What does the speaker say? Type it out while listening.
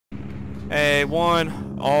Hey,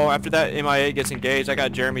 one. Oh, after that MIA gets engaged, I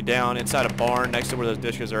got Jeremy down inside a barn next to where those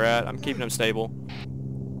dishes are at. I'm keeping him stable.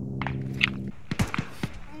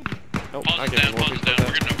 Nope, Pause not it getting down, pause it down.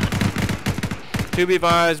 We're getting over. 2 be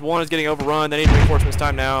advised, 1 is getting overrun. They need reinforcements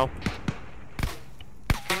time now.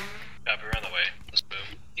 Copy, we're on the way. Let's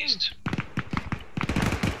move east.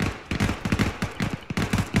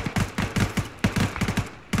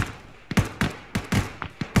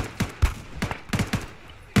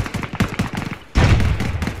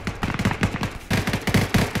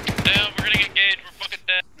 Down, we're getting engaged. We're fucking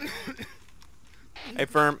dead. Hey,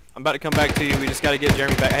 Firm, I'm about to come back to you. We just got to get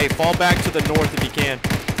Jeremy back. Hey, fall back to the north if you can.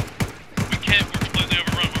 We can't. We're completely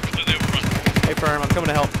overrun. We're completely overrun. Hey, Firm, I'm coming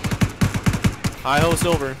to help. Hi-ho,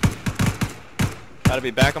 Silver. Gotta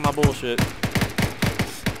be back on my bullshit.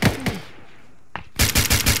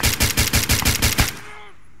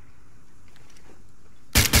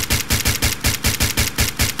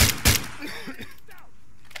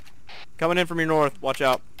 Coming in from your north. Watch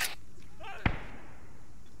out.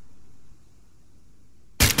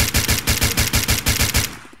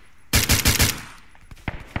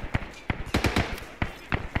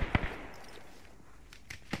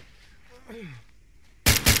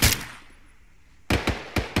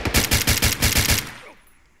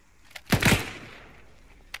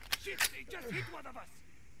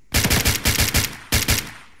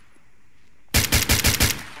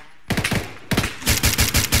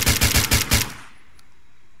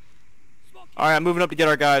 Alright, I'm moving up to get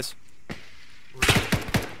our guys.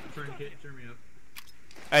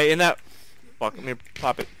 Hey, in that... Fuck, let me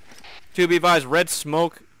pop it. 2 be advised, red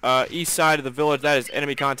smoke, east side of the village. That is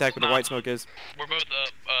enemy contact where the white smoke is. We're both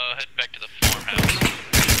up, heading back to the farmhouse.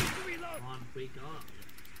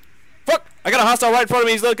 Fuck! I got a hostile right in front of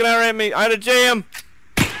me. He's looking at me. I had a jam.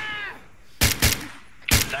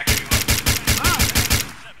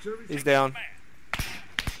 He's down.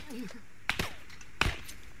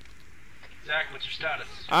 Zach, what's your status?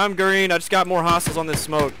 I'm green. I just got more hostiles on this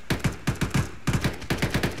smoke.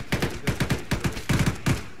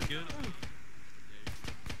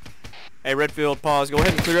 Hey, Redfield, pause. Go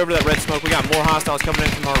ahead and clear over that red smoke. We got more hostiles coming in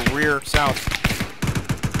from our rear south.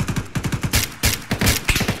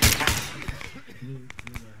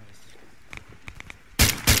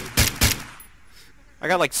 I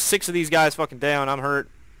got like 6 of these guys fucking down. I'm hurt.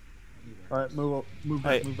 Alright, move back,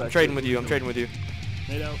 Hey, move back. I'm trading with you. I'm trading with you.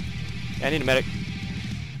 Nade out. Yeah, I need a medic.